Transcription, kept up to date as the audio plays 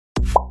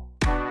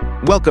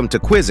Welcome to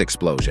Quiz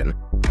Explosion.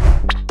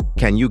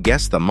 Can you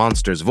guess the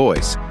monster's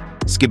voice?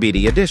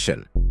 Skibidi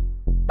Edition.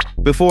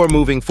 Before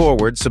moving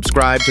forward,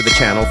 subscribe to the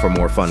channel for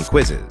more fun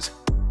quizzes.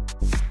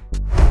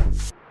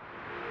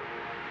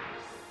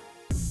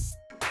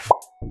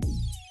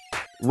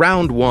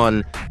 Round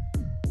 1.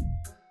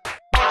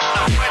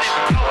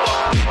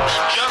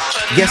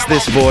 Guess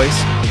this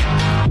voice.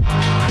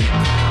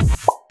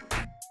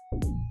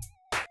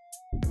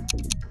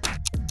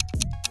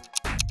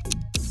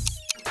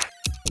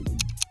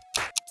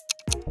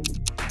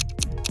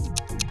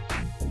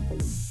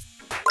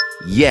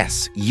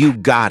 Yes, you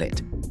got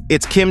it.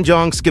 It's Kim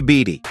Jong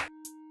Skibidi.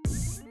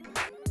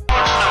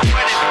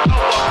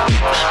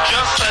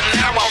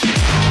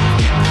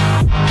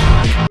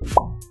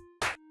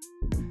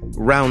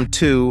 Round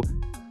 2.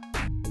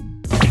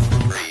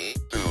 3,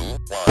 2,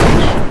 1.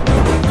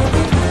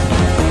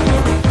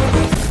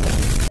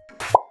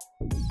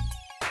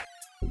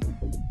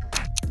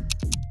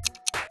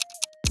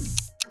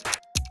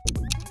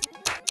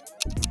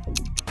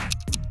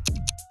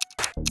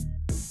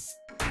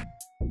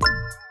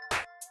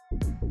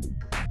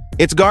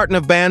 It's Garten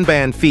of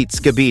Ban feat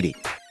Skibidi.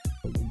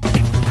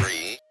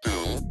 3, 2,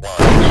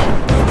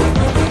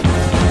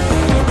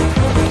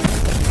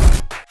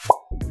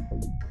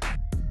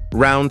 1.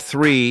 Round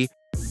 3.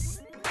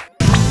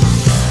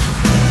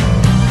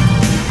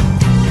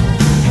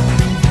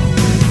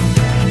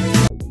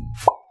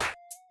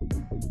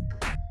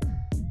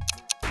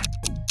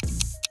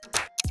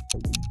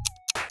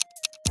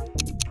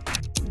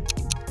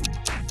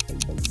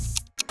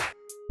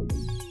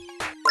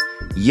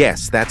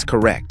 Yes, that's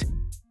correct.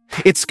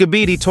 It's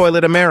Skibidi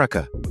Toilet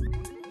America.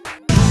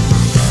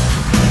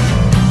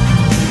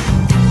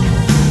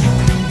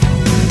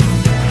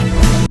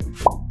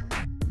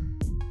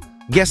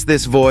 Guess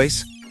this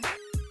voice.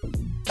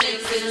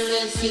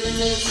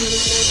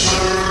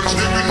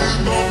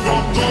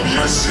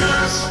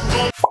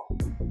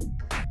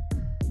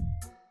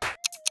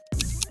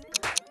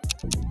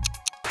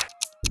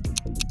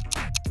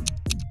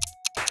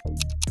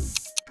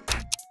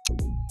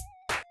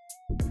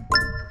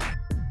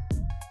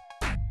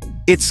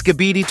 It's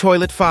Skibidi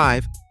Toilet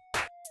 5.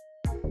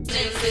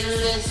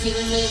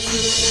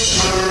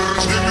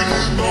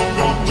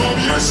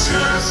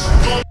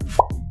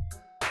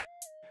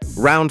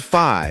 Round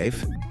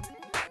 5.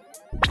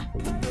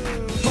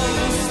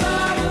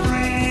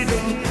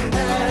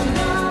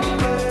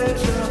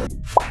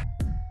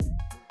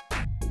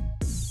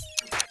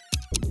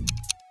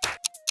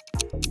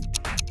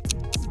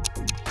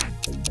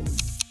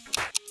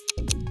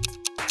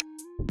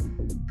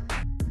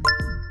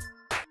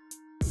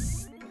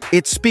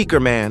 It's Speaker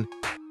Man.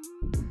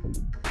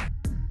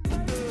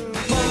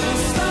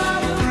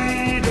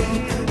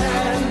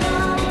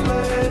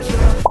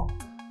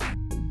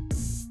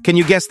 Can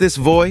you guess this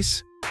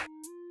voice?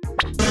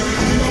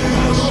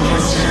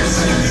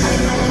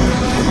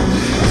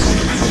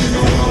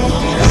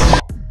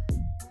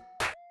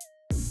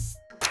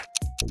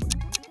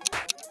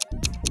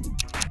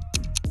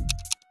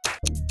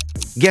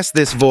 Guess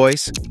this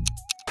voice.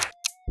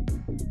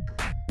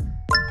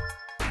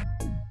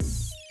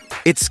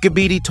 It's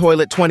Skibidi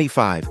Toilet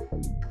 25.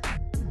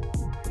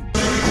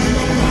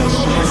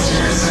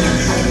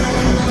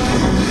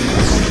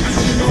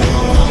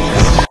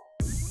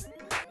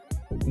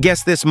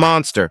 Guess this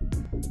monster.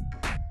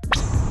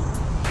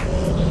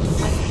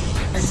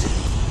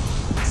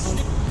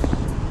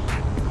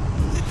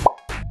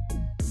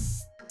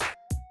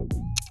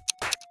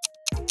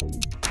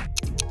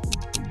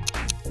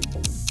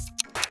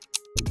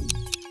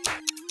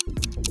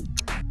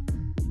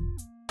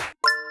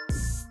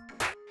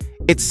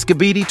 It's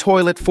Skibidi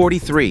Toilet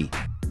 43.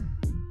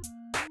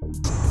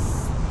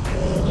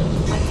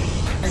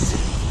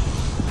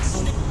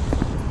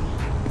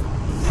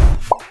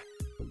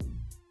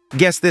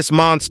 Guess this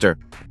monster.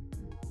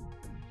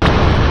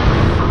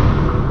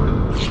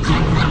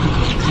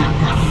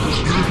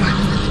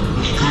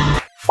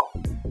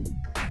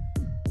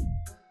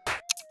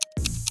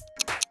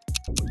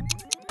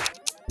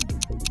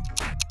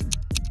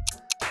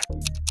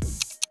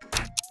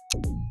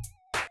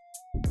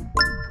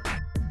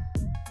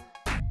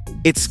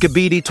 It's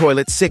Skibidi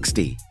Toilet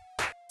 60.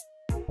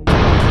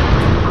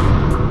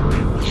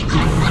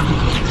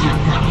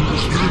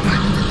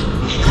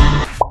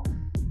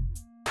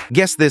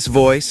 Guess this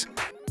voice.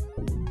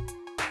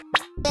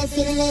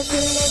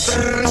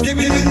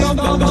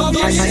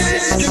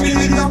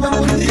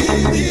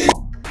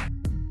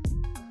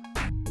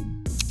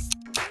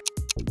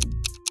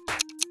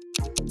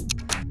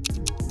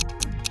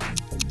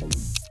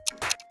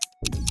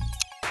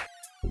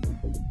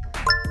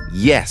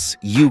 Yes,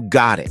 you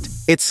got it.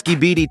 It's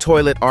Skibidi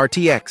Toilet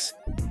RTX.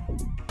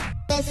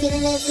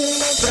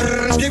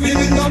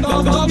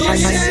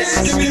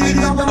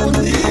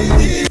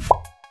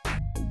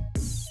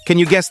 Can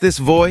you guess this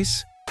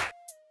voice?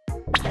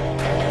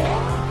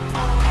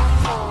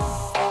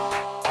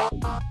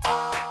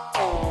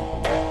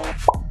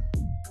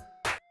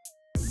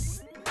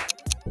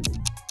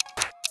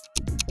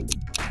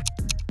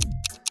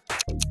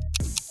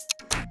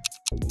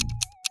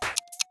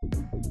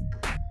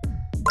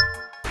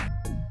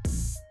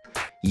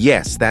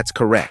 Yes, that's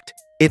correct.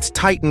 It's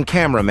Titan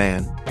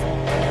Cameraman.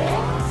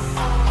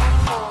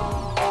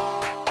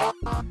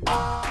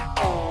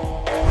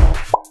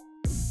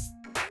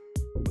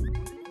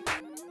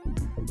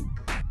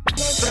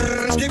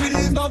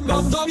 Skibidi dum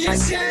dum dum,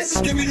 yes yes.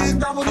 Skibidi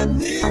dum dum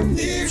dim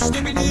dim.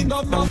 Skibidi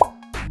dum dum.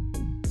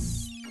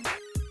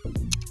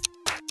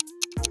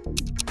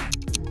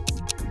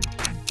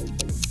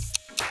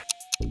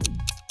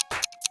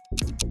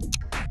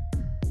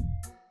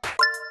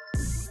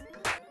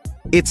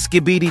 It's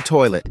Skibidi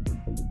Toilet.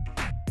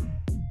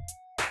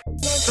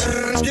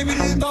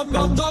 Skibidi dum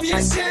dum dum,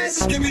 yes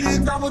yes.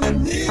 Skibidi dum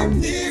dum dim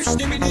dim.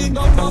 Skibidi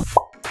dum dum.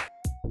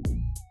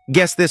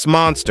 Guess this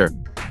monster.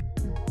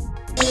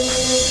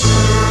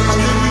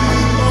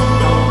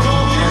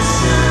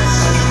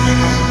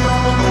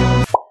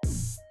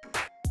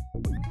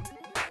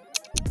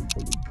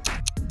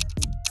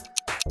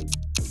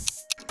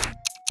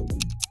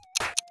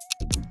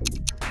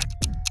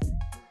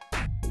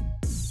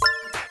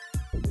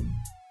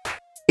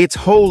 It's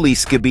Holy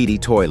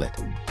Skibidi Toilet.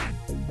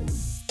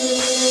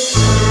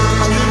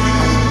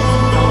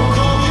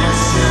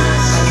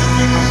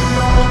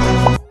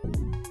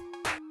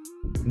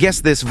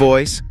 Guess this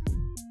voice.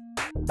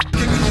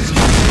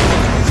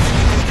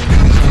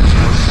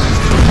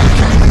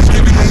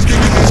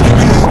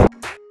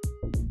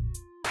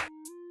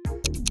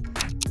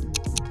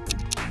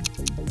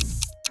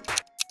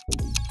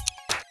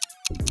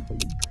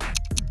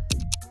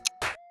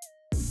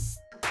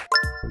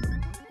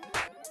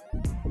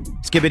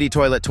 Skibidi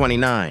Toilet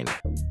 29.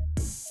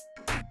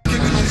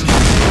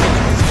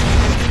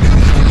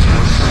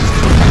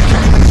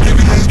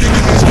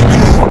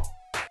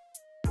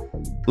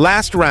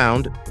 Last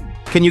round.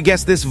 Can you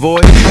guess this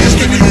voice?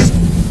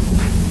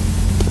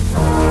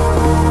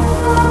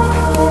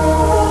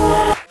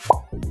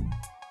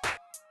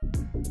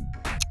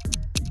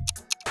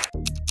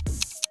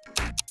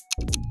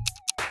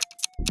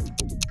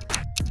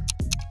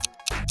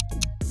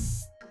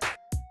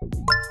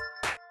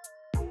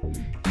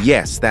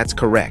 Yes, that's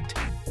correct.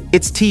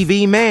 It's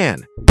TV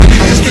Man.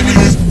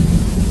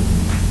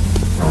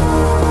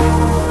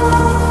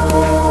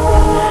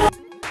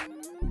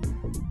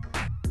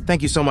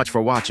 Thank you so much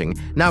for watching.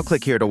 Now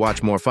click here to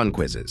watch more fun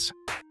quizzes.